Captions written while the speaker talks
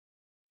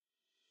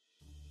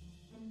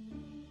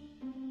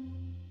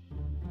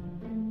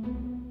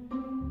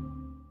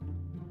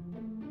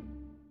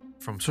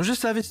From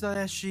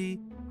socialservice.sg,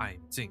 I'm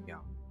Jing Yang.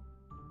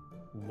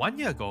 1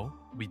 year ago,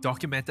 we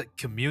documented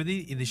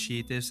community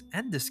initiatives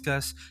and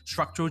discussed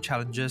structural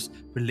challenges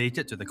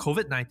related to the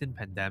COVID-19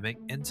 pandemic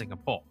in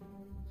Singapore.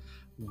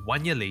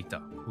 1 year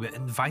later, we're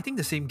inviting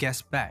the same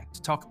guests back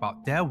to talk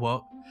about their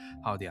work,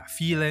 how they are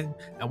feeling,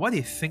 and what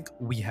they think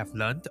we have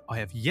learned or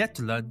have yet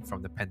to learn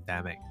from the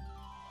pandemic.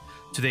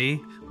 Today,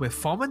 we're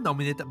former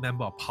nominated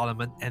Member of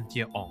Parliament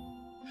Anthea Ong.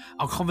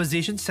 Our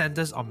conversation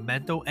centers on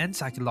mental and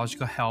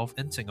psychological health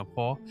in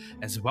Singapore,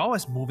 as well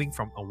as moving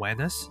from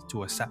awareness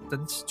to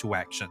acceptance to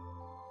action.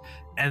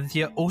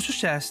 Anthea also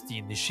shares the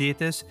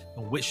initiatives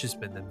in which she's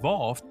been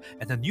involved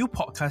and the new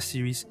podcast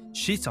series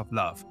Sheets of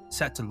Love,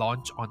 set to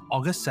launch on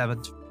August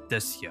 7th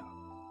this year.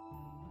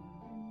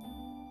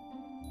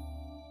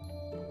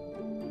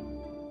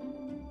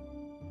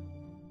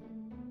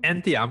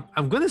 Anthea,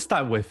 I'm going to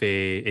start with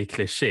a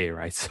cliche,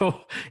 right?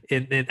 So,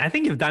 I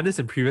think you've done this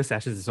in previous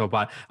sessions as well,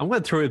 but I'm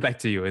going to throw it back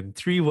to you. In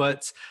 3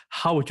 words,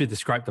 how would you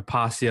describe the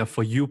past year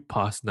for you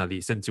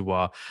personally, since you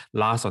were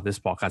last on this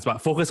podcast?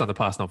 But focus on the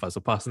personal first. So,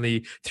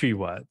 personally, 3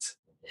 words.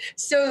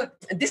 So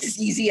this is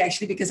easy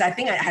actually, because I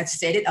think I have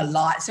said it a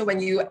lot. So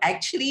when you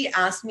actually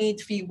ask me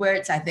 3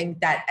 words, I think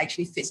that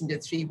actually fits into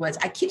 3 words.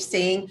 I keep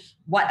saying,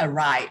 what a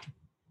ride.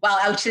 Well,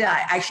 I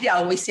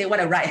always say what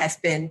a ride has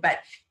been. But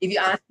if you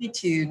ask me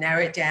to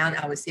narrow it down,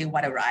 I would say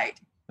what a ride.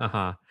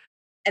 Uh-huh.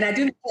 And I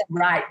do mean a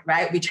ride,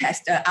 right? Which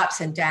has the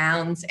ups and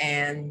downs.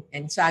 And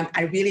so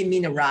I really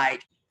mean a ride.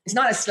 It's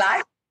not a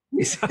slide.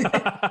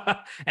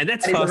 And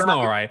that's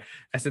personal, right?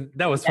 As in,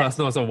 that was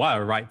personal. So what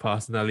a ride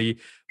personally.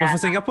 But for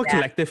Singapore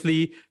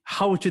collectively,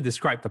 how would you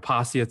describe the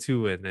past year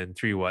too in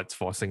 3 words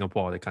for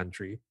Singapore, the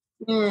country?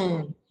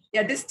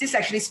 Yeah, this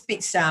actually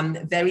speaks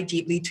very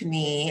deeply to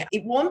me.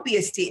 It won't be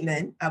a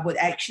statement. I would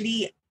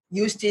actually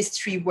use these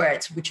 3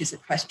 words, which is a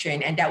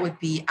question, and that would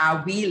be,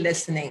 are we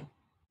listening?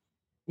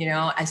 You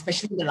know,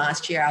 especially in the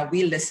last year, are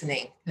we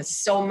listening? Because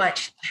so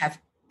much have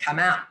come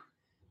out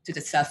to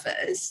the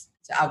surface.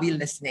 So are we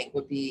listening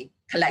would be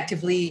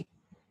collectively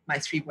my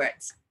 3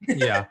 words.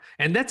 Yeah,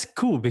 and that's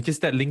cool because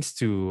that links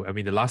to,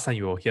 the last time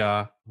you were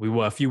here, we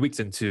were a few weeks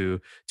into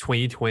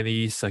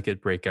 2020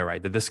 circuit breaker,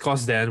 right? The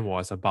discourse then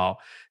was about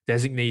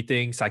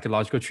designating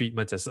psychological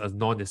treatments as a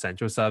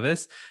non-essential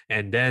service.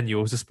 And then you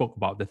also spoke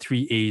about the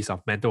 3 A's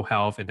of mental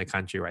health in the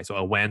country, right? So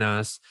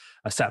awareness,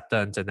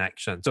 acceptance, and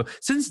action. So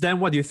since then,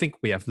 what do you think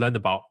we have learned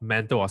about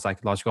mental or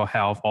psychological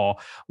health, or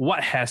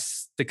what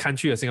has the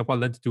country or Singapore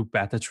learned to do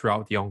better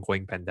throughout the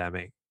ongoing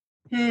pandemic?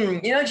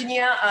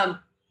 Jania,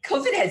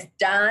 COVID has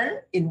done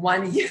in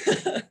 1 year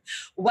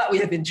what we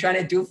have been trying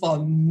to do for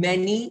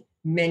many,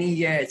 many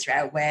years,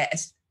 right? Where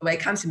it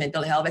comes to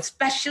mental health,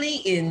 especially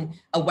in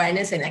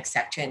awareness and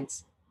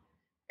acceptance,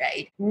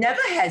 right?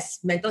 Never has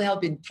mental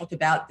health been talked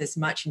about this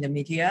much in the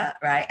media,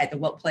 right? At the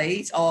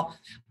workplace or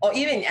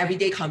even in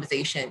everyday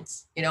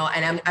conversations,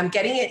 and I'm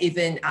getting it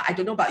even, I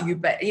don't know about you,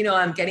 but,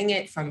 I'm getting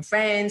it from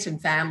friends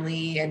and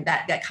family, and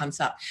that comes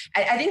up.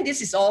 I think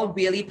this is all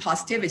really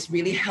positive. It's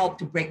really helped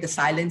to break the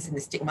silence and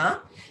the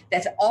stigma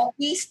that's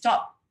always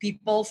stopped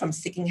people from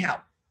seeking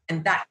help.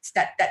 And that's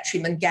that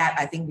treatment gap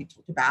I think we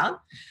talked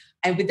about.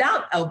 And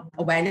without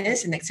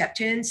awareness and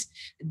acceptance,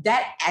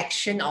 that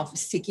action of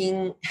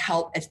seeking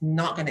help is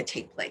not going to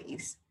take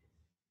place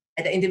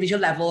at the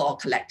individual level or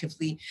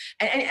collectively.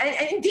 And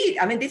indeed,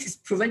 this is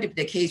proven to be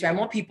the case, right?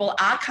 More people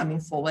are coming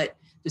forward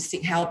to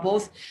seek help,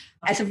 both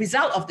as a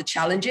result of the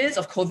challenges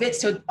of COVID.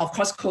 So, of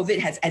course, COVID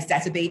has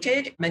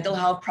exacerbated mental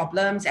health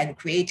problems and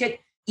created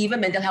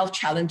even mental health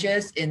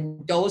challenges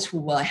in those who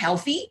were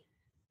healthy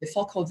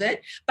before COVID.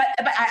 But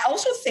I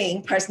also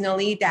think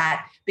personally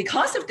that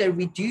because of the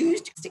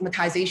reduced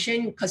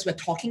stigmatization, because we're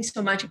talking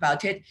so much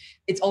about it,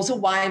 it's also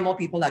why more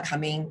people are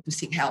coming to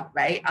seek help,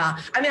 right?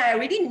 I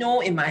already know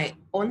in my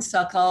own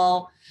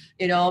circle,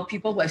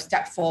 people who have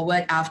stepped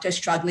forward after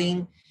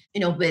struggling,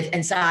 with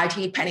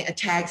anxiety, panic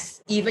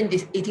attacks, even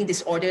eating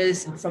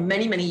disorders for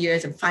many, many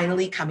years, and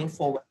finally coming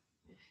forward,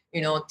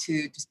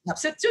 to help.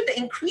 So the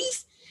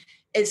increase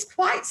is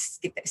quite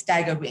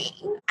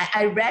staggering.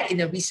 I read in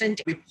a recent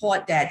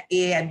report that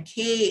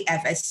AMK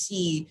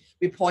FSC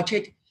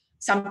reported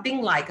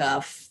something like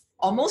a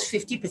almost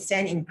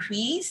 50%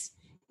 increase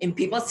in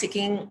people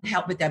seeking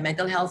help with their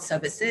mental health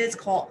services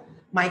called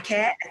My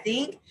Care, I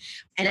think.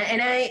 And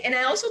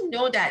I also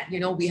know that,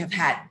 we have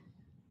had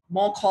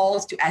more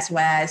calls to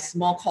SOS,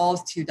 more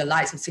calls to the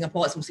likes of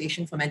Singapore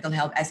Association for Mental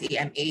Health,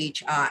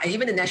 SAMH, and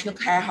even the National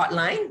Care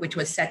Hotline, which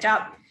was set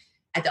up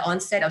at the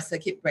onset of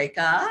circuit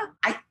breaker.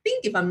 I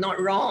think, if I'm not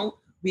wrong,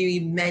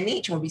 we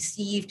managed or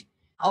received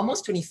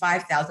almost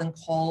 25,000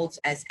 calls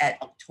as at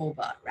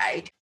October,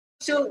 right?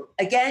 So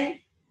again,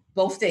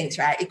 both things,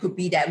 right? It could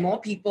be that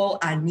more people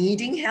are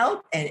needing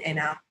help and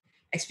are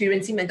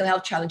experiencing mental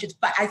health challenges,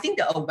 but I think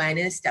the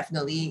awareness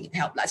definitely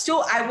helped us.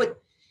 So I would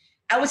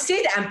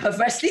say that I'm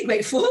perversely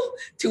grateful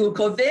to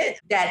COVID,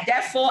 that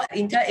therefore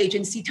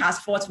interagency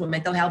task force for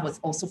mental health was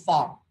also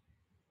formed.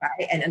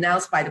 right, and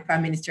announced by the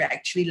Prime Minister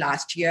actually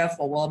last year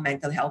for World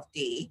Mental Health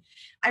Day,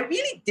 I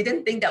really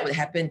didn't think that would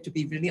happen, to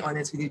be really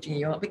honest with you,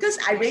 Jinyo, because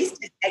I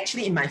raised it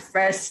actually in my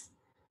first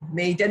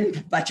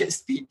maiden budget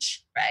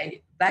speech,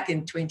 right, back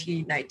in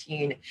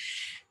 2019.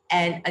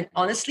 And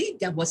honestly,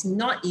 there was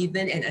not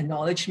even an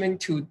acknowledgement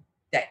to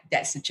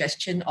that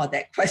suggestion or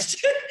that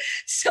question.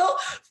 So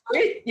for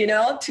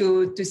it,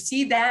 to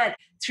see that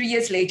 3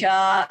 years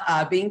later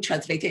being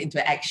translated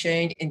into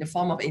action in the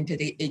form of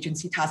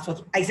interagency task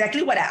force,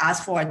 exactly what I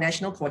asked for, a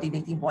national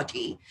coordinating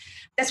body.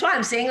 That's why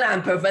I'm saying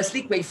I'm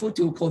perversely grateful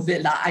to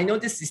COVID. I know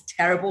this is a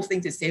terrible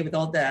thing to say with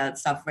all the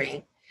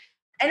suffering.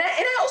 And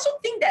I also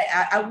think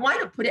that I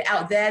want to put it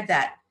out there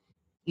that,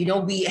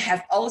 we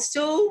have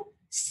also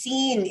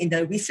seen in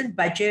the recent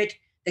budget,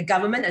 the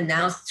government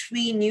announced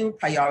 3 new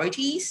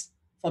priorities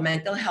for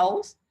mental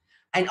health.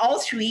 And all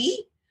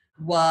 3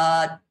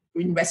 were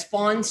in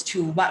response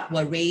to what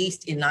were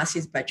raised in last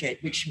year's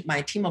budget, which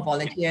my team of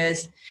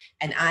volunteers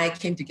and I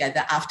came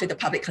together after the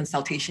public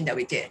consultation that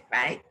we did,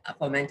 right,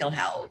 for mental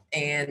health.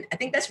 And I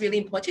think that's really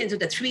important. So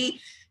the 3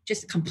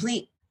 just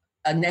complete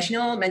a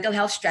national mental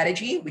health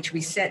strategy, which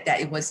we said that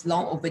it was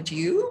long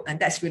overdue, and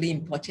that's really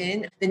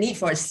important. The need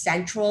for a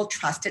central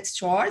trusted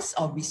source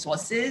of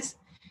resources,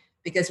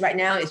 because right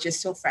now it's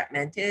just so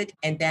fragmented.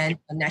 And then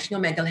a national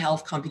mental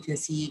health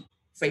competency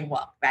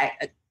framework, right?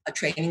 A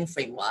training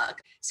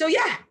framework. So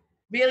yeah,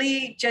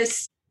 really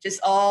just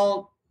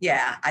all,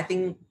 I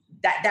think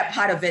that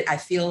part of it, I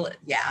feel,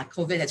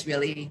 COVID has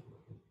really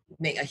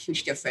made a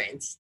huge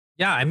difference.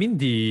 Yeah, I mean,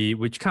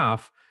 which kind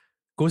of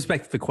goes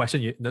back to the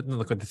question,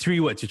 the 3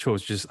 words you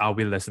chose, just are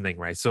we listening,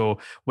 right? So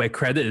where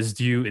credit is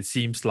due, it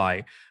seems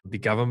like the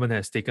government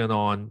has taken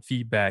on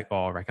feedback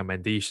or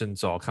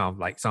recommendations or kind of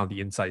like some of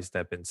the insights that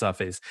have been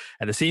surfaced.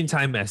 At the same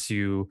time, as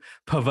you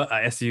kind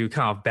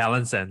of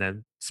balance and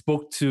then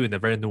spoke to in a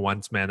very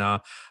nuanced manner,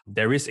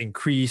 there is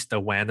increased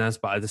awareness,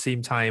 but at the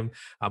same time,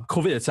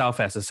 COVID itself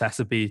has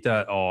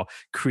exacerbated or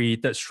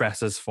created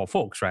stresses for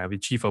folks, right? I mean,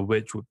 chief of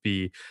which would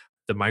be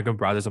the migrant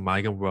brothers and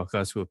migrant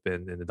workers who have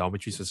been in the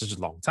dormitories for such a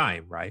long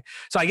time, right?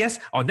 So I guess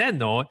on that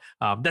note,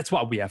 that's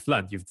what we have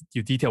learned.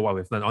 You've detailed what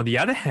we've learned. On the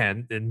other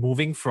hand, in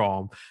moving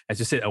from, as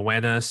you said,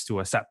 awareness to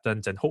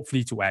acceptance and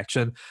hopefully to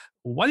action,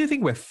 what do you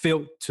think we've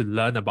failed to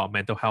learn about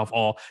mental health?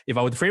 Or if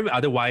I would frame it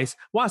otherwise,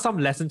 what are some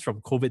lessons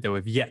from COVID that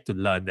we've yet to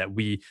learn that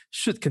we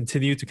should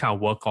continue to kind of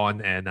work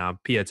on and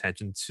pay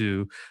attention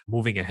to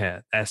moving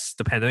ahead as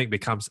the pandemic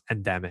becomes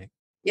endemic?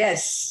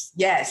 Yes,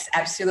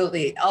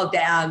 absolutely. Oh,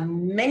 there are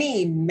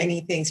many,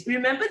 many things.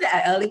 Remember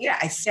that earlier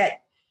I said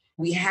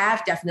we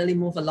have definitely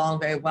moved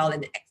along very well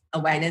in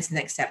awareness and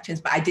acceptance,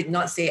 but I did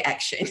not say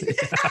action.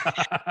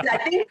 I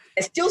think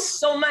there's still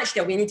so much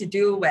that we need to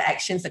do where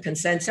actions are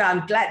concerned. So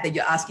I'm glad that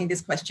you're asking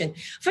this question.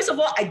 First of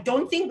all, I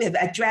don't think we've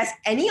addressed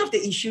any of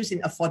the issues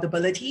in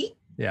affordability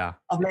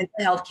of mental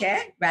health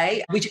care,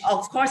 right? Which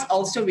of course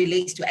also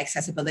relates to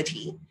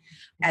accessibility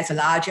as a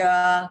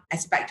larger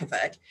aspect of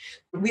it.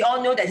 We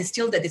all know that there's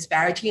still the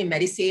disparity in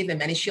Medisave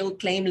and Medishield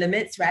claim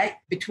limits, right,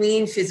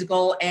 between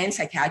physical and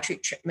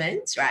psychiatric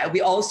treatments, right? We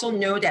also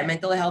know that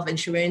mental health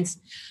insurance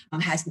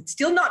has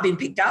still not been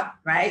picked up,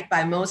 right,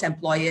 by most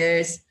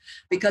employers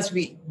because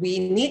we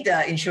need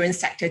the insurance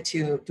sector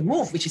to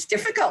move, which is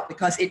difficult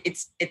because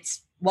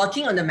it's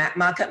working on the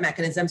market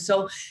mechanism.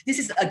 So this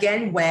is,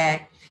 again,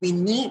 where we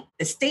need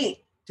the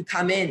state to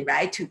come in,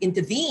 right, to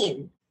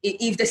intervene.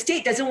 If the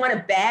state doesn't want to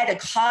bear the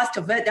cost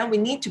of it, then we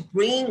need to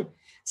bring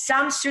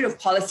some sort of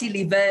policy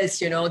levers,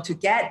 to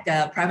get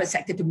the private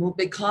sector to move,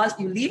 because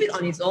you leave it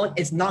on its own,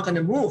 it's not going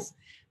to move,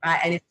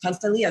 right? And it's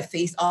constantly a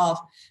face-off.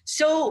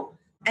 So,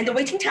 and the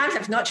waiting times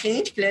have not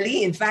changed,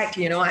 clearly. In fact,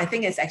 I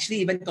think it's actually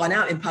even gone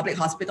out in public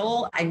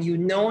hospital. And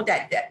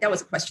that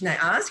was a question I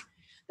asked.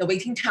 The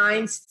waiting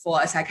times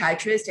for a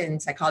psychiatrist and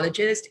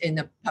psychologist in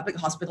a public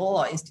hospital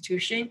or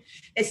institution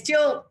is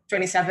still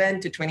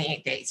 27 to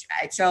 28 days,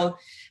 right? So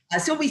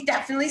we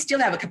definitely still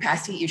have a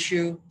capacity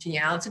issue,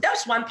 Jinyao. So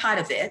that's one part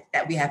of it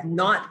that we have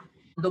not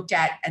looked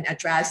at and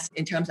addressed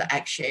in terms of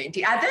action.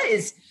 The other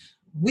is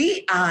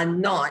we are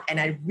not,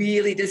 and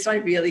this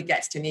one really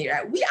gets to me,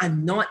 right? We are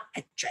not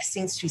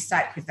addressing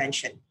suicide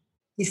prevention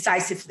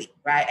decisively,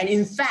 right? And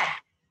in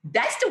fact,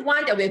 that's the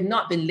one that we've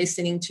not been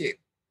listening to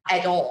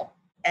at all.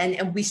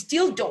 And we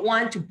still don't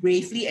want to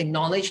bravely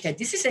acknowledge that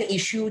this is an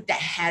issue that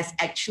has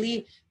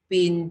actually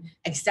been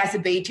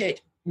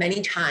exacerbated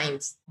many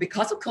times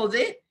because of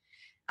COVID.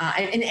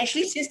 And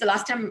actually, since the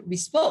last time we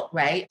spoke,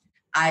 right,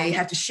 I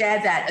have to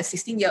share that a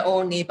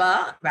 16-year-old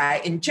neighbor,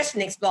 right, in just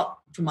next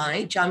block to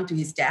mine, jumped to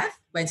his death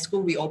when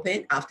school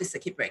reopened after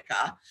circuit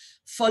breaker,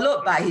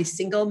 followed by his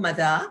single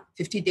mother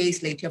 50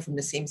 days later from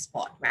the same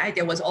spot, right?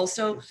 There was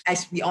also,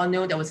 as we all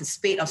know, there was a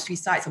spate of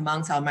suicides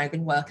amongst our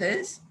migrant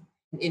workers,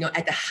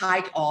 at the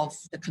height of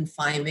the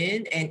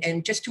confinement.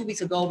 And just 2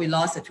 weeks ago, we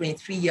lost a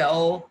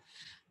 23-year-old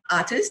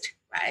artist,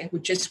 right, who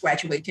just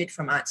graduated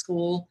from art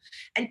school.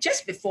 And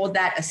just before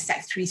that, a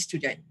Sec 3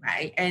 student,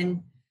 right?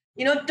 And,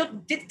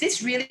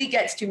 this really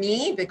gets to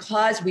me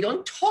because we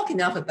don't talk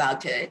enough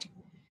about it.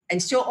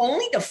 And so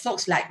only the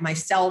folks like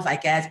myself, I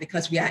guess,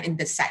 because we are in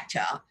the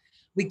sector,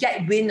 we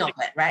get wind of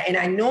it, right? And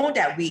I know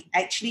that we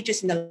actually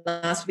just in the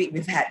last week,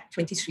 we've had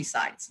 20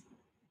 suicides.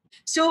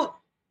 So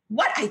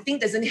what I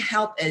think doesn't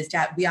help is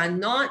that we are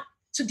not,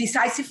 so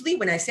decisively,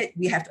 when I said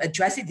we have to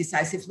address it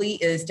decisively,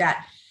 is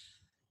that,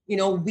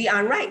 we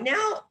are right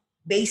now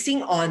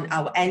basing on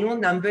our annual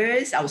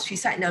numbers, our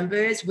suicide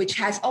numbers, which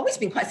has always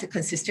been quite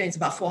consistent. It's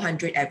about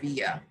 400 every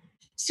year.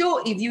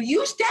 So if you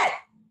use that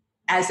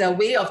as a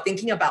way of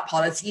thinking about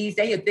policies,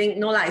 then you think,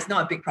 no, it's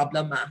not a big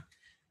problem,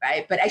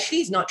 right? But actually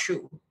it's not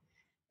true.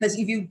 Because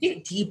if you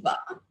dig deeper,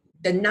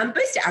 the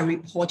numbers that are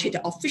reported,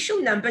 the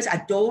official numbers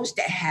are those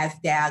that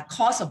have their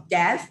cause of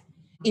death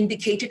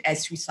indicated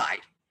as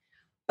suicide.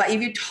 But if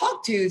you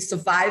talk to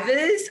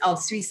survivors of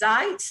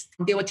suicides,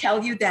 they will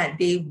tell you that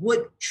they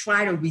would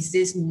try to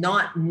resist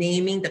not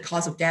naming the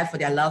cause of death for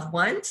their loved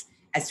ones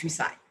as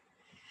suicide.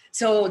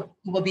 So it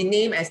will be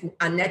named as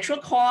unnatural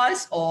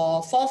cause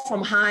or fall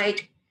from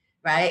height,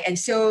 right? And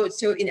so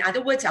in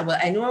other words, our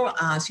annual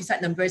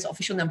suicide numbers,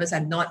 official numbers,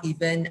 are not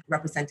even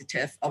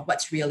representative of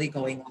what's really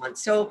going on.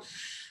 So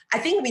I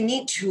think we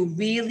need to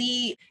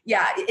really,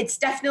 it's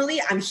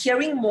definitely, I'm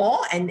hearing more,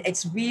 and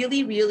it's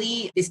really,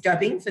 really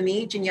disturbing for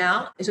me,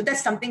 Janelle. So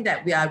that's something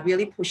that we are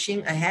really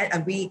pushing ahead,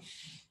 and we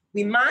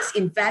must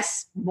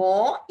invest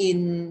more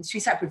in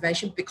suicide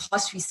prevention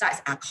because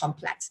suicides are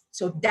complex.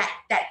 So that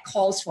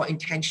calls for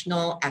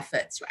intentional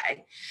efforts,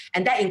 right?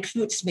 And that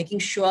includes making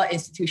sure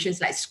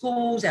institutions like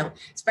schools, and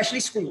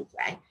especially schools,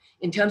 right,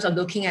 in terms of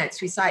looking at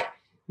suicide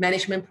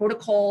management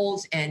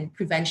protocols and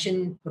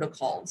prevention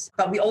protocols.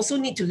 But we also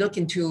need to look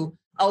into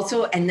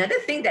also another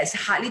thing that's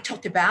hardly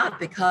talked about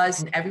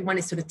because everyone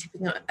is sort of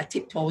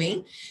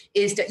tiptoeing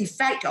is the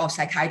effect of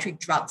psychiatric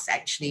drugs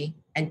actually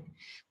and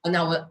on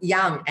our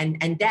young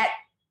and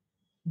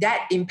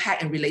that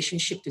impact and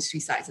relationship to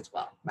suicides as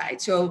well,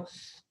 right? So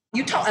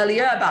you talked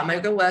earlier about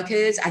migrant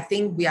workers. I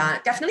think we are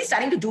definitely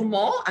starting to do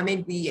more. I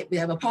mean, we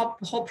have a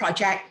whole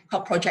project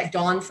called Project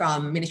Dawn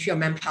from Ministry of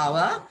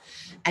Manpower.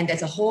 And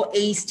there's a whole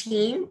ACE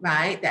team,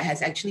 right, that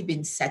has actually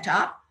been set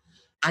up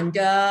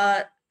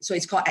under, so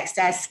it's called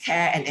Access,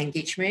 Care and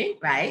Engagement,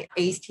 right?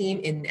 ACE team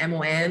in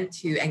MOM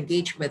to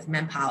engage with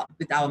manpower,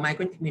 with our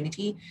migrant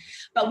community.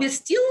 But we're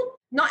still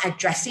not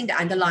addressing the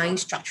underlying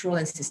structural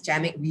and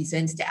systemic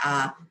reasons that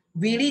are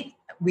really,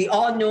 we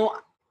all know,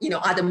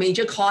 are the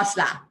major cause,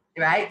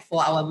 right,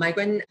 for our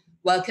migrant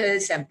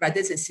workers and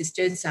brothers and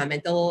sisters'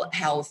 mental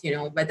health,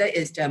 whether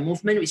it's the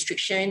movement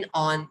restriction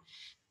on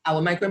our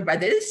migrant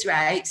brothers,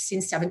 right,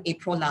 since 7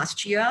 April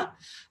last year,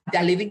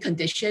 their living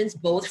conditions,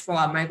 both for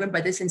our migrant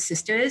brothers and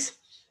sisters,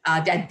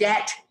 their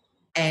debt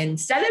and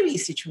salary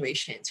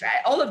situations,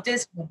 right? All of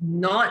this have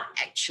not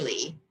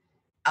actually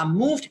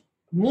moved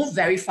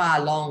very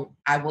far along,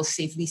 I will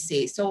safely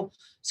say. So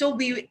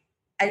we,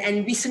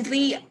 and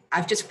recently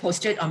I've just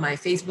posted on my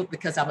Facebook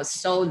because I was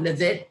so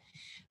livid.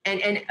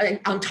 And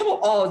on top of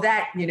all of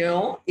that,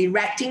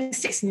 erecting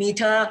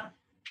 6-meter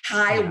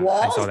high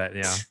walls. I saw that,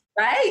 yeah.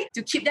 Right?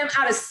 To keep them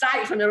out of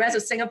sight from the rest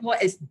of Singapore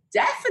is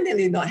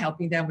definitely not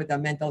helping them with their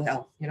mental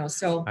health,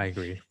 So I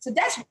agree. So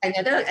that's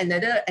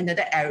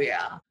another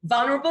area.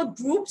 Vulnerable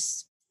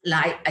groups,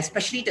 like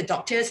especially the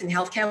doctors and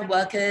healthcare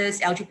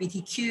workers,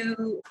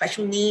 LGBTQ,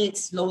 special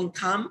needs, low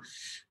income.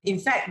 In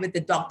fact, with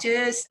the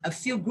doctors, a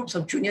few groups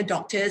of junior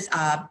doctors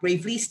are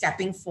bravely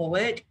stepping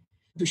forward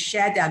to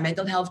share their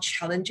mental health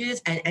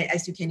challenges. And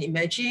as you can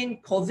imagine,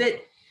 COVID,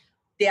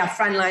 they are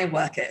frontline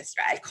workers,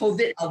 right?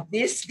 COVID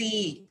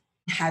obviously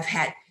have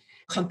had,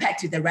 compared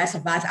to the rest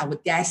of us, I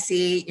would dare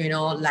say,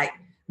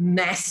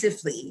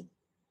 massively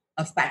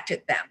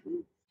affected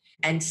them.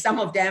 And some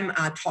of them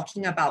are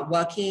talking about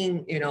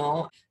working,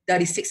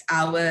 36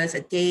 hours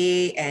a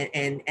day.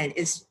 And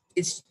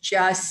it's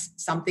just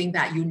something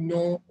that,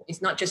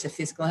 it's not just the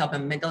physical health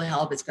and mental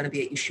health, it's going to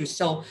be an issue.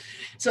 So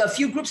a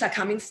few groups are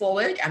coming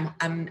forward.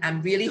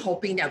 I'm really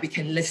hoping that we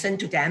can listen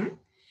to them.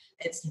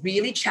 It's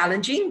really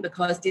challenging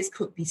because this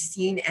could be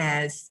seen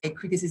as a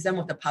criticism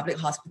of the public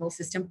hospital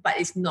system, but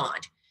it's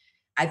not.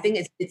 I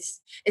think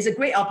it's a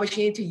great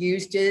opportunity to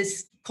use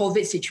this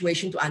COVID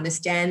situation to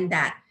understand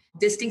that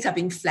these things are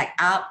being flagged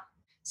up.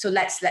 So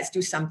let's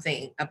do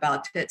something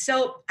about it.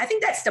 So I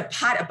think that's the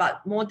part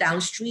about more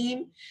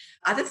downstream.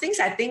 Other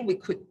things I think we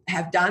could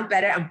have done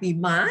better, and we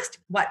must.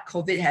 What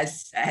COVID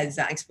has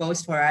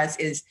exposed for us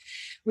is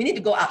we need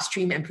to go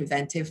upstream and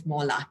preventive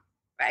more.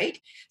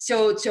 Right.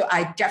 So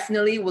I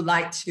definitely would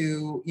like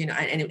to,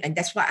 and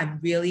that's what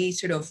I'm really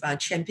sort of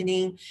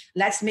championing.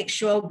 Let's make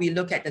sure we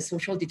look at the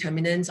social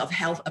determinants of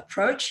health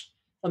approach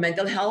for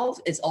mental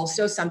health. It's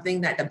also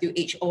something that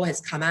WHO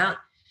has come out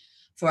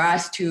for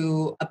us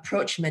to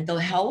approach mental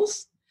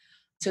health.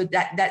 So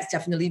that's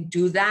definitely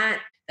do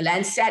that. The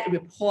Lancet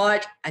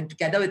report, and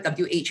together with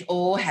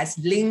WHO, has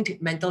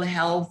linked mental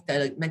health,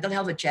 the mental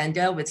health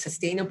agenda with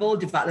sustainable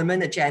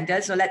development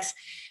agenda. So let's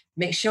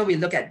make sure we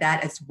look at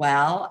that as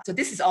well. So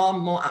this is all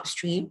more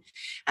upstream.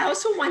 I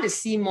also want to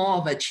see more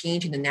of a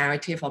change in the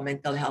narrative of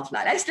mental health.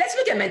 Let's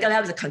look at mental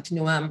health as a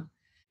continuum.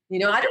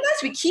 Otherwise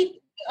we keep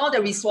all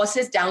the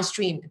resources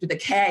downstream to the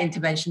care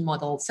intervention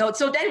model. So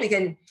then we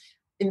can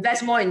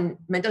invest more in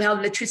mental health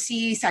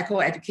literacy,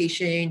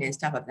 psychoeducation, and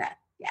stuff like that.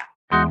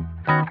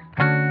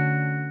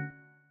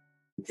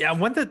 Yeah, I'm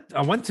going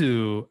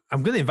to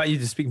invite you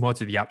to speak more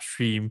to the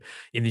upstream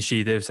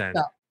initiatives and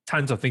Yeah.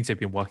 tons of things you've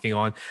been working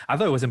on. I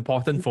thought it was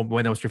important for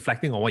when I was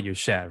reflecting on what you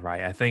shared,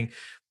 right? I think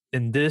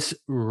in this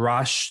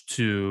rush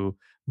to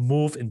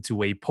move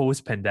into a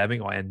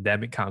post-pandemic or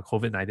endemic kind of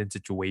COVID-19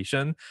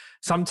 situation,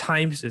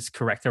 sometimes it's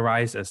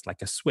characterized as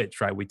like a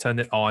switch, right? We turn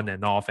it on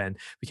and off and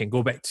we can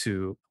go back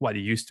to what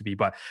it used to be.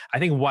 But I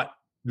think what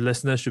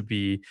listeners should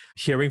be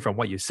hearing from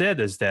what you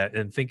said is that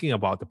in thinking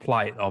about the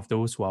plight of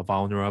those who are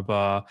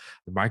vulnerable,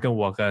 the migrant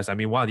workers. I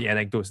mean, one of the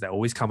anecdotes that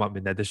always come up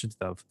in addition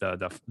to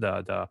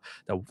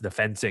the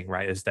fencing,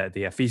 right, is that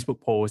they have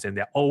Facebook posts and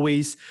they're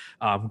always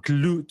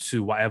glued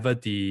to whatever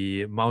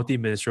the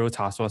multi-ministerial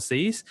task force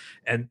says.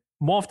 And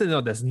more often than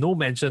not, there's no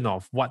mention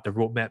of what the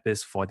roadmap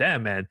is for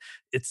them. And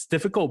it's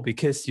difficult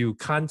because you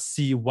can't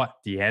see what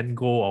the end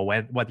goal or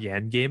what the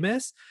end game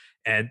is.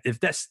 And if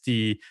that's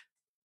the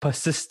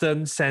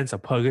persistent sense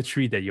of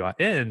purgatory that you are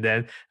in,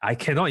 then I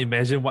cannot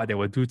imagine what they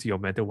will do to your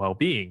mental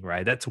well-being,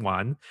 right? That's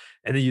one.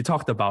 And then you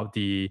talked about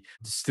the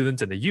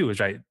students and the youth,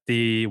 right?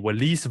 They were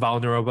least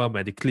vulnerable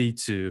medically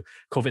to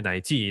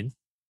COVID-19.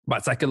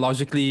 But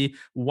psychologically,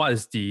 what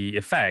is the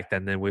effect?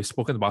 And then we've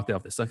spoken about it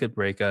of the circuit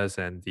breakers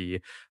and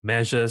the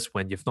measures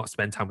when you've not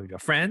spent time with your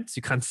friends.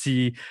 You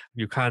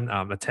can't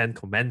attend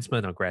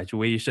commencement or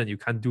graduation. You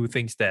can't do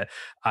things that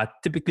are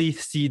typically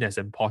seen as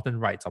important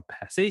rites of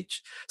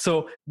passage.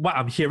 So what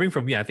I'm hearing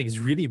from you, I think is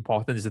really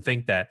important is to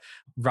think that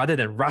rather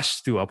than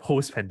rush to a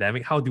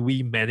post-pandemic, how do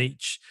we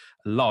manage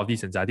a lot of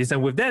these anxieties?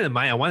 And with that in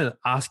mind, I want to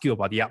ask you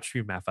about the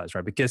upstream methods,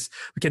 right? Because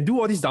we can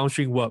do all these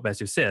downstream work, as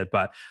you said,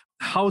 but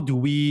how do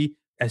we,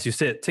 as you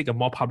said, take a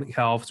more public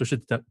health, social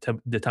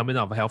determinant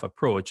of health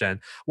approach? And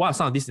what are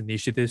some of these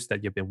initiatives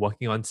that you've been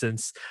working on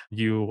since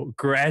you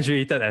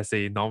graduated as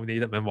a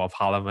nominated member of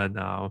parliament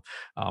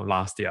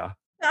last year?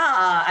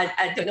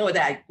 I don't know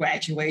that I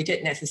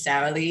graduated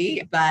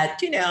necessarily,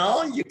 but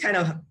you kind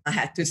of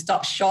had to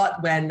stop short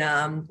when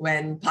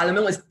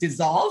Parliament was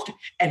dissolved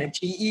and a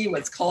GE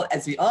was called.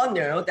 As we all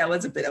know, that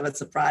was a bit of a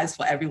surprise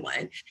for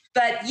everyone.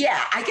 But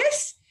yeah, I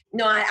guess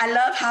I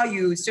love how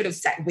you sort of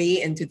segue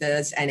into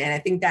this, and I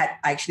think that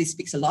actually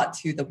speaks a lot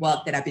to the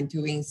work that I've been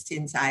doing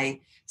since I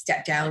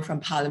stepped down from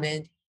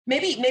Parliament.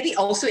 Maybe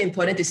also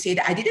important to say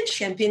that I didn't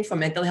champion for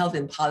mental health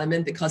in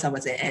Parliament because I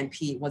was an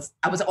MP.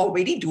 I was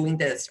already doing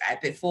this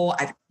right before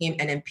I became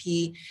an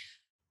MP.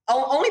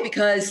 Only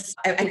because,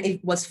 and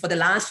it was for the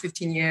last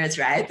 15 years,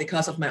 right?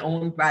 Because of my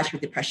own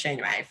graduate depression,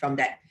 right? From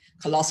that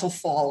colossal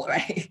fall,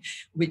 right?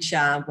 Which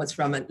was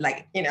from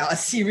a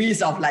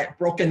series of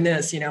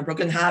brokenness,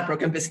 broken heart,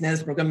 broken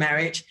business, broken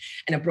marriage,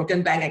 and a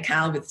broken bank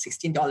account with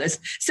 $16.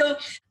 So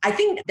I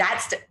think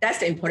that's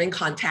the important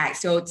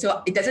context. So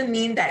it doesn't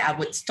mean that I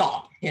would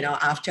stop,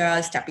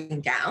 after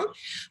stepping down.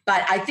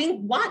 But I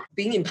think what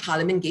being in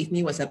Parliament gave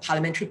me was a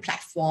parliamentary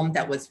platform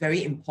that was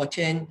very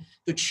important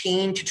to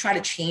try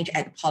to change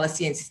at the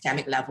policy and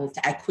systemic levels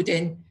that I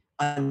couldn't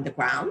on the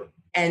ground.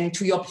 And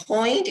to your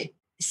point,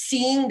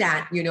 seeing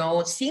that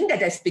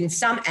there's been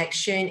some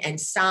action and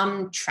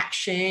some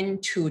traction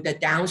to the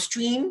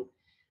downstream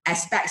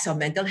aspects of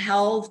mental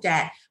health,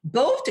 that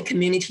both the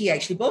community,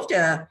 actually, both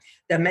the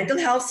mental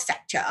health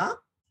sector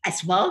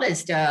as well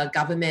as the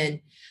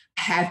government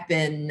have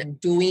been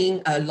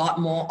doing a lot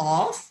more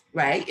of,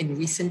 right, in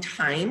recent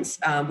times,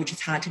 which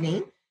is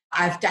heartening.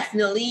 I've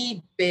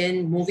definitely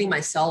been moving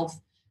myself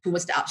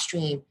towards the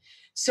upstream.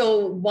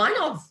 So one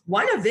of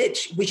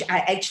which I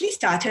actually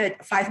started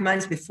 5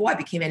 months before I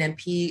became an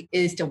MP,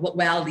 is the Work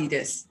Well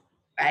Leaders,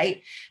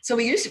 right? So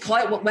we used to call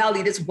it Work Well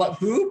Leaders Work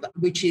Group,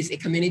 which is a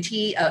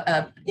community,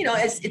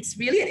 it's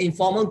really an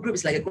informal group.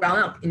 It's like a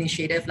ground-up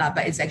initiative,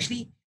 but it's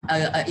actually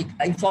an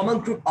informal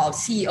group of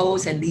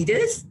CEOs and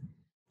leaders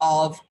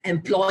of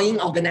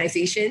employing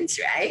organizations,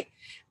 right?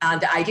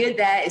 The idea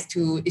there is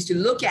to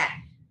look at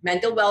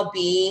mental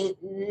well-being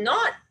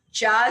not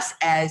just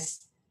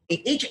as an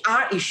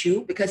HR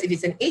issue, because if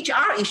it's an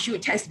HR issue,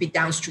 it tends to be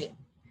downstream,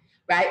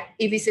 right?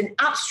 If it's an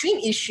upstream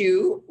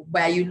issue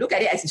where you look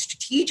at it as a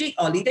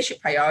strategic or leadership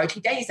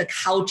priority, then it's a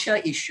culture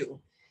issue,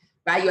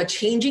 right? You're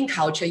changing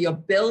culture, you're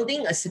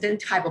building a certain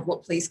type of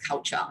workplace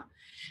culture.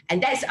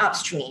 And that's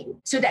upstream.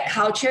 So that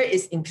culture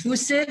is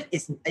inclusive,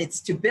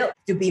 it's to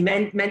be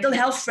mental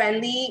health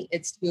friendly,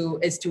 it's to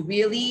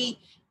really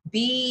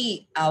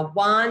be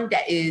one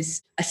that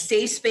is a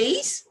safe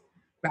space,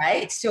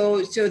 right?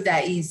 So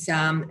there is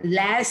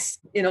less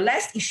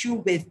issue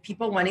with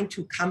people wanting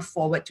to come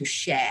forward to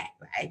share,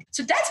 right?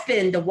 So that's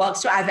been the work.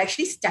 So I've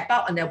actually stepped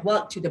out on that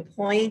work to the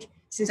point,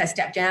 since I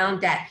stepped down,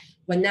 that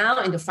we're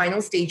now in the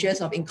final stages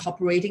of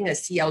incorporating a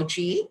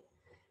CLG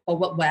or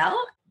Work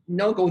Well.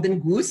 No golden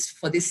goose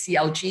for this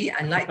CLG,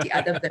 unlike the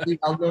other very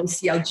well-known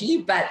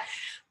CLG, but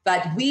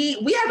we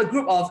have a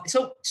group of,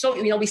 so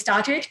we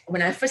started,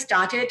 when I first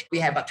started, we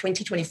had about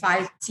 20,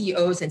 25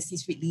 CEOs and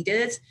C-suite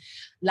leaders.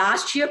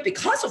 Last year,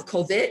 because of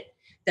COVID,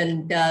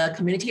 the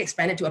community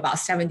expanded to about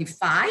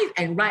 75.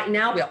 And right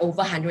now we're over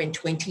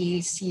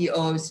 120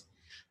 CEOs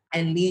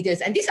and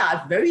leaders. And these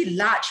are very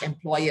large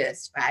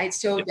employers, right?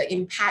 So the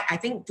impact, I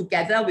think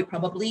together we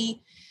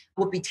probably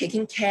will be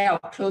taking care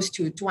of close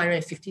to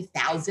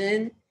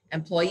 250,000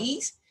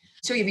 employees.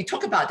 So if we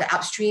talk about the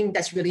upstream,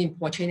 that's really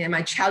important. And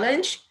my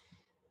challenge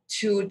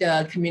to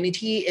the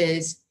community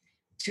is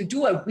to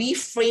do a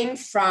reframe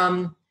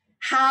from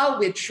how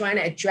we're trying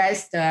to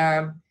address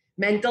the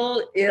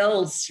mental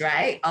ills,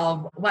 right,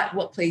 of what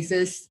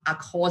workplaces are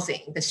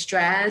causing, the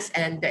stress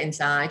and the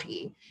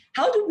anxiety.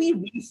 How do we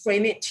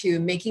reframe it to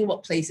making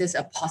workplaces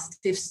a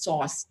positive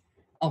source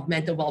of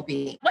mental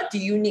well-being? What do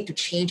you need to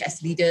change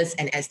as leaders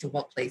and as the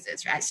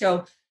workplaces, right?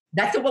 So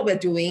that's what we're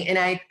doing. And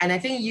I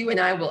think you and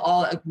I will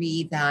all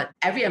agree that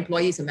every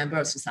employee is a member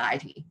of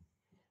society.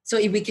 So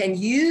if we can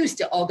use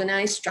the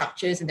organized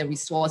structures and the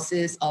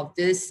resources of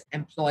these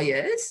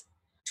employers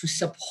to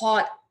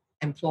support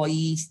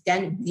employees,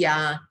 then we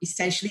are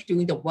essentially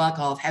doing the work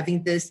of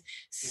having this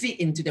fit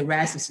into the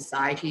rest of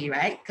society,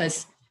 right?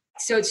 Because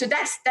so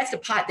that's the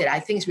part that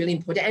I think is really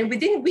important, and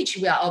within which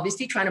we are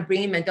obviously trying to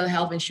bring in mental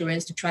health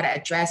insurance to try to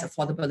address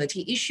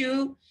affordability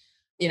issue,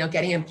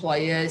 getting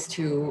employers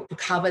to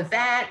cover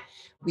that.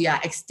 We are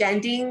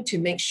extending to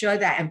make sure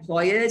that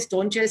employers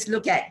don't just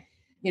look at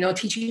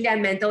teaching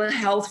them mental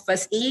health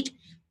first aid,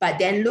 but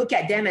then look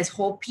at them as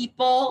whole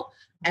people.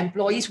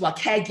 Employees who are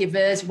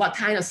caregivers, what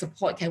kind of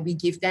support can we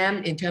give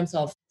them in terms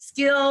of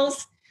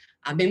skills?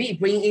 Maybe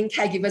bring in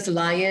Caregivers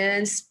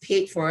Alliance,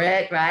 paid for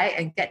it,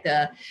 right?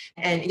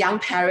 And young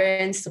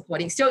parents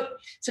supporting. So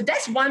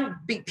that's one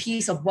big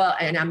piece of work.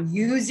 And I'm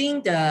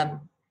using the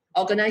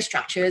organized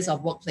structures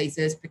of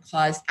workplaces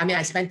because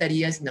I spent 30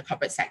 years in the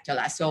corporate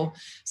sector. So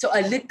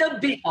a little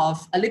bit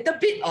of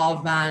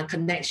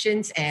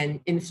connections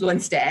and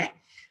influence there.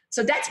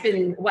 So that's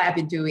been what I've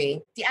been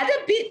doing. The other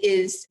bit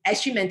is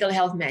SG Mental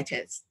Health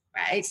Matters,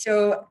 right?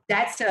 So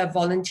that's a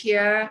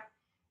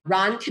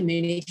volunteer-run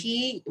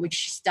community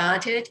which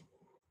started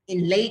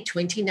in late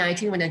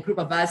 2019 when a group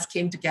of us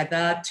came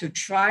together to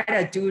try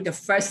to do the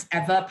first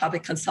ever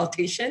public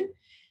consultation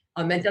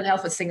on mental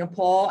health for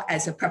Singapore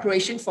as a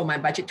preparation for my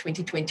Budget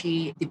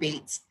 2020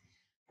 debates.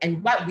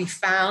 And what we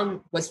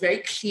found was very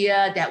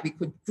clear that we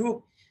could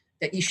group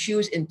the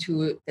issues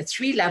into the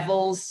 3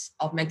 levels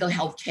of mental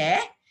health care: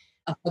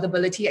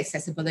 affordability,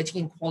 accessibility,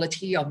 and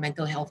quality of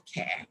mental health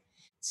care.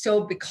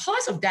 So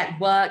because of that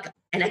work,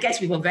 and I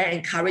guess we were very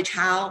encouraged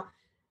how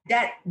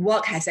that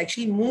work has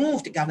actually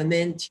moved the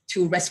government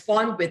to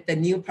respond with the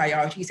new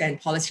priorities and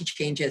policy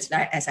changes,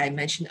 right, as I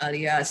mentioned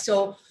earlier.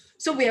 So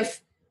we've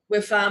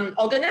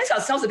organized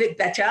ourselves a bit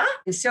better.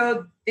 And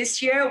so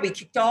this year we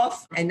kicked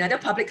off another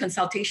public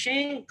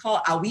consultation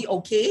called Are We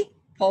Okay?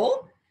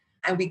 Poll.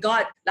 And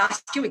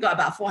last year we got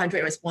about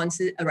 400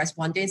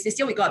 respondents. This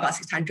year we got about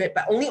 600,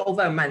 but only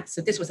over a month.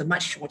 So this was a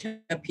much shorter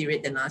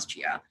period than last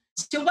year.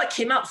 So what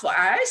came out for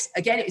us,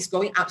 again, is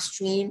going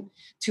upstream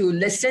to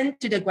listen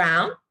to the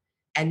ground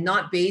and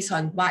not based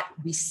on what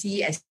we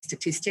see as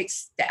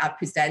statistics that are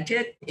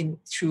presented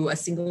through a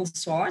single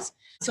source.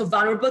 So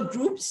vulnerable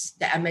groups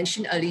that I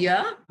mentioned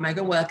earlier,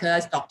 migrant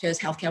workers, doctors,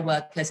 healthcare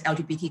workers,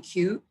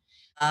 LGBTQ,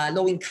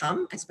 low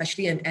income,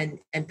 especially,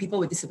 and people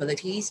with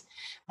disabilities.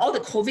 All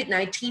the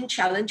COVID-19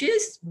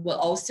 challenges were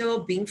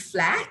also being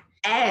flagged,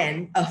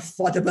 and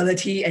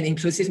affordability and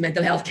inclusive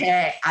mental health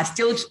care are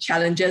still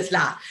challenges.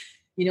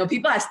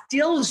 People are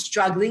still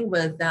struggling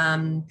with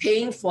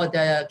paying for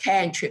the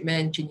care and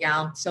treatment,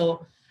 Jinyao.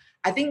 So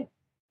I think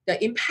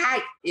the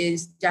impact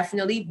is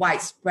definitely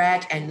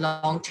widespread and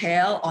long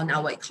tail on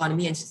our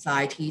economy and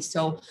society.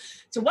 So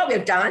what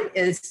we've done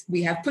is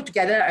we have put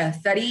together a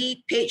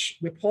 30-page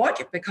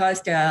report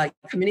because the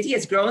community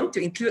has grown to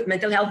include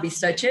mental health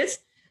researchers,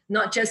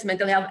 not just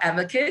mental health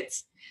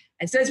advocates.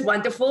 And so it's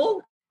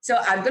wonderful. So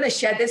I'm going to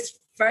share this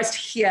first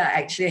here,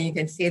 actually, and you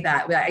can see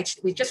that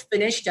we just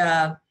finished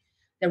the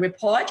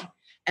report.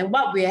 And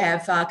what we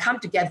have come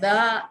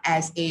together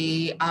as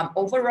a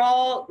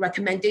overall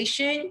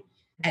recommendation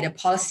at a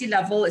policy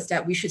level is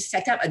that we should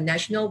set up a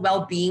National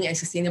Wellbeing and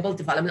Sustainable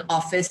Development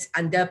Office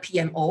under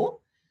PMO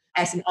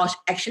as an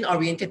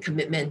action-oriented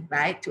commitment,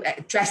 right, to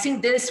addressing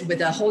this with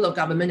a whole of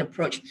government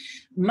approach,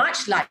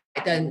 much like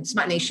the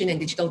Smart Nation and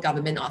Digital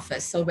Government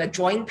Office. So we're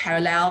drawing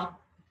parallel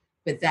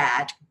with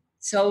that.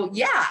 So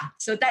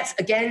that's,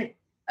 again,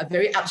 a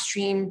very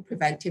upstream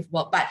preventive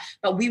work.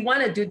 But we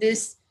want to do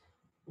this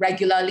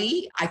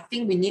regularly. I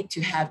think we need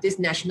to have this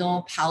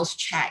national pulse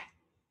check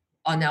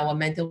on our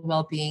mental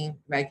well-being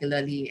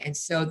regularly. And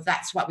so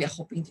that's what we're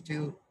hoping to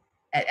do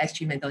at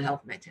SG Mental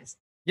Health Matters.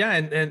 Yeah,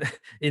 and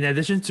in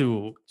addition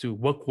to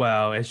Work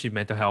Well, SG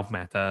Mental Health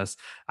Matters,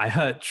 I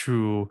heard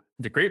through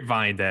the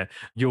grapevine that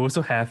you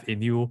also have a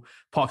new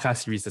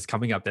podcast series that's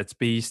coming up that's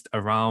based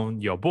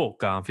around your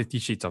book, 50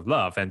 Sheets of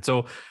Love. And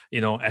so,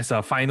 as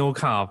a final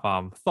kind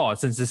of thought,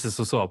 since this is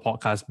also a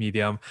podcast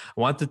medium,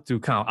 I wanted to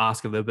kind of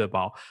ask a little bit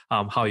about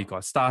how you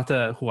got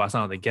started, who are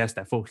some of the guests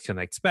that folks can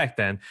expect,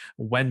 and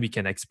when we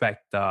can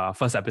expect the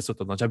first episode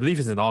to launch. I believe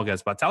it's in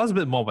August, but tell us a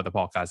bit more about the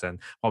podcast and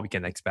what we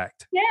can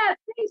expect. Yeah,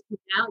 thanks.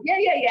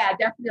 Yeah,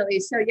 definitely.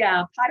 So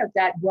part of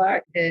that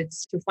work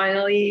is to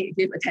finally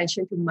give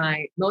attention to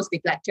my most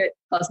neglected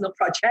personal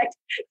project.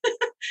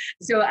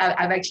 So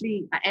I've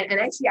actually, and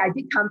actually I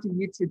did come to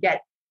you to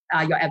get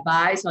your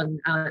advice on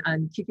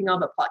kicking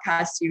off a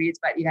podcast series,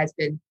 but it has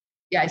been,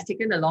 it's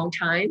taken a long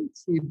time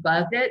to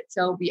birth it.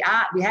 So we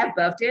have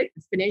birthed it,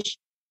 finished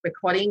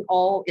recording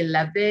all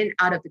 11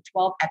 out of the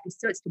 12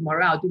 episodes.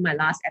 Tomorrow I'll do my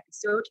last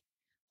episode,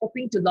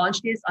 hoping to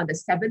launch this on the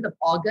 7th of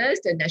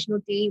August, the National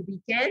Day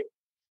weekend.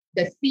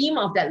 The theme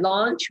of that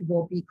launch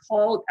will be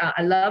called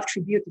A Love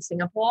Tribute to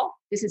Singapore.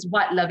 This is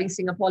what loving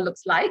Singapore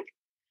looks like.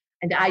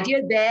 And the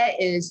idea there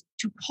is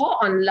to call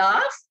on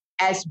love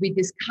as we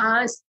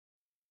discuss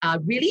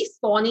really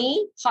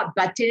thorny, hot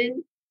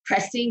button,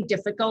 pressing,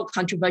 difficult,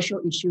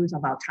 controversial issues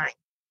of our time,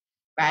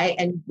 right?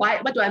 And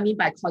what do I mean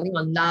by calling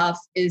on love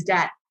is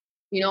that,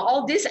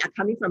 all this are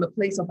coming from a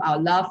place of our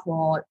love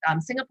for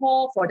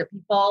Singapore, for the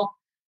people,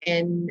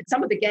 and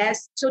some of the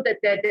guests, so that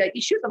the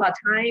issues of our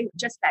time,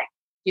 just like,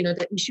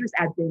 the issues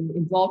I've been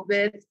involved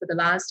with for the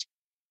last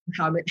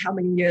how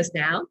many years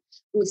now,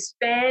 will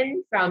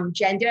span from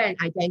gender and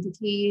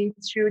identity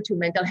through to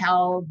mental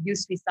health, youth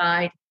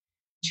suicide,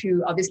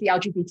 to obviously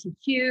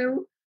LGBTQ,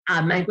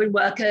 migrant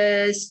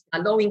workers,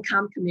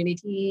 low-income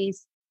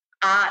communities,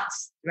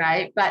 arts,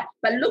 right? But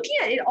looking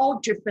at it all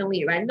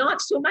differently, right?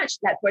 Not so much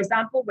that, for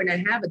example, when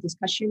I have a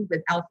discussion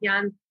with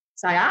Anthea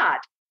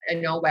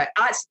Ong, where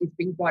arts is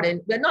being brought in,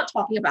 we're not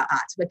talking about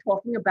arts. We're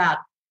talking about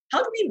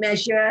how do we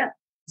measure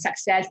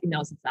success in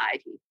our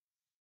society,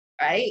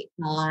 right?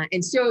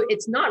 And so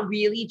it's not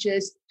really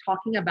just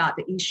talking about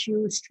the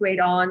issue straight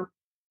on,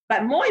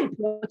 but more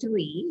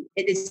importantly,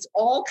 it is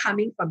all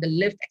coming from the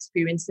lived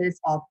experiences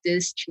of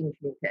these change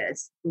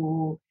makers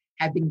who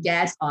have been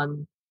guests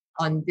on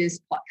this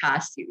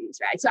podcast series,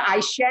 right? So I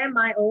share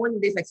my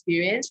own lived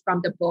experience from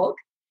the book,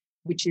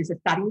 which is a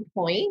starting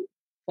point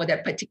for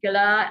that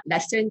particular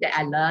lesson that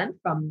I learned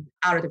from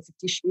out of the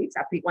 50 sheets.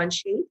 I picked one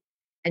sheet,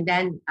 and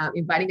then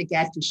inviting the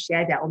guests to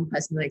share their own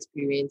personal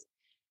experience.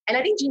 And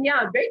I think, Genia,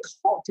 I'm very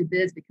called to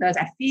this because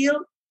I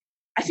feel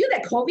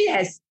that COVID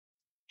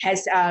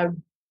has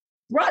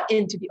brought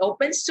into the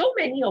open so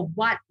many of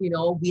what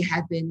we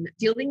have been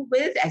dealing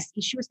with as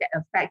issues that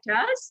affect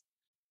us.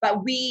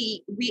 But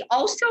we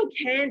also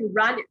can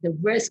run the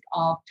risk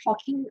of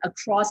talking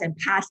across and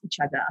past each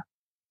other,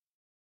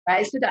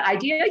 right? So the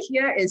idea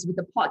here is with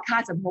the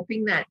podcast, I'm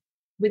hoping that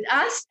with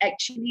us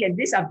actually, and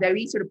these are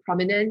very sort of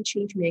prominent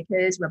change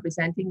makers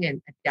representing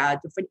and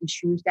different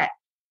issues that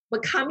we're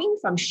coming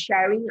from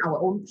sharing our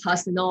own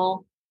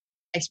personal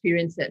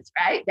experiences,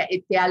 right? That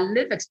they are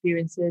lived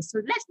experiences.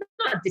 So let's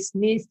not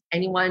dismiss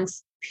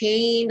anyone's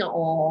pain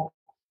or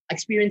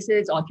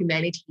experiences or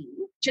humanity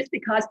just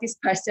because this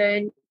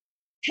person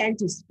tend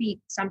to speak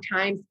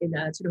sometimes in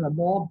a sort of a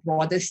more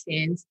broader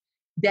sense.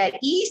 There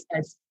is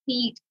a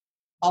seed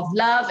of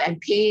love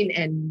and pain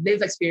and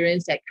lived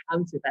experience that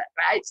comes with it,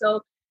 right?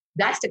 So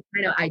that's the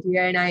kind of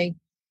idea. And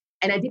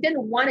I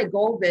didn't want to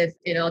go with,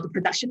 the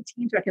production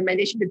team's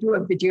recommendation to do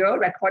a video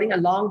recording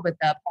along with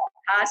the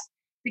podcast,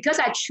 because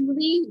I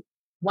truly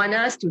want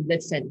us to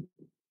listen,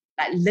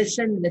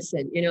 listen,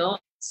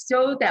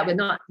 so that we're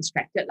not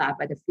distracted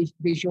by the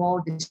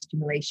visual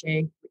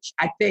stimulation, which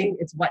I think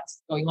is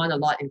what's going on a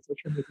lot in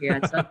social media.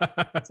 So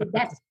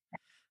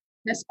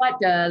that's what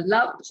the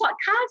Love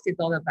Podcast is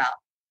all about.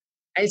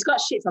 And it's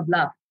got Shades of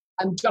Love.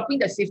 I'm dropping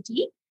the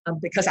 50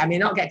 because I may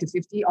not get to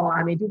 50 or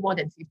I may do more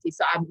than 50.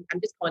 So I'm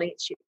just calling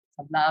it Shades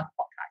of Love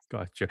Podcast.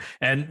 Gotcha.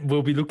 And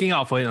we'll be looking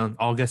out for it on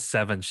August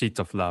 7th, Sheets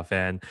of Love.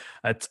 And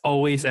it's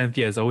always,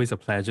 Anthea, it's always a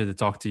pleasure to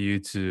talk to you,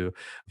 to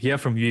hear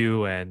from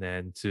you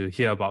and to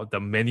hear about the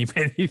many,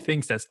 many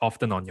things that's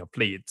often on your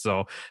plate.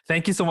 So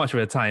thank you so much for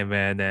your time,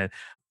 man. And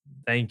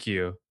thank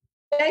you.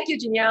 Thank you,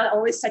 Genia.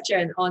 Always such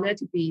an honor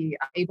to be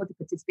able to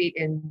participate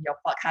in your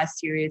podcast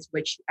series,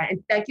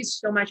 and thank you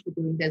so much for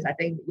doing this. I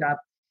think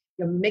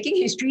you're making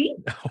history.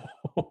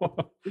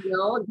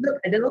 Look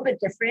a little bit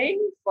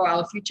different for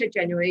our future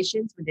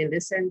generations when they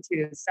listen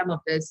to some of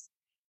this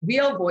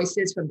real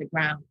voices from the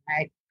ground,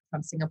 right?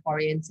 From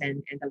Singaporeans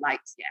and the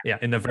likes. Yeah,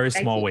 in a very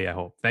small way, I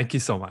hope. Thank you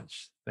so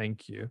much.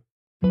 Thank you.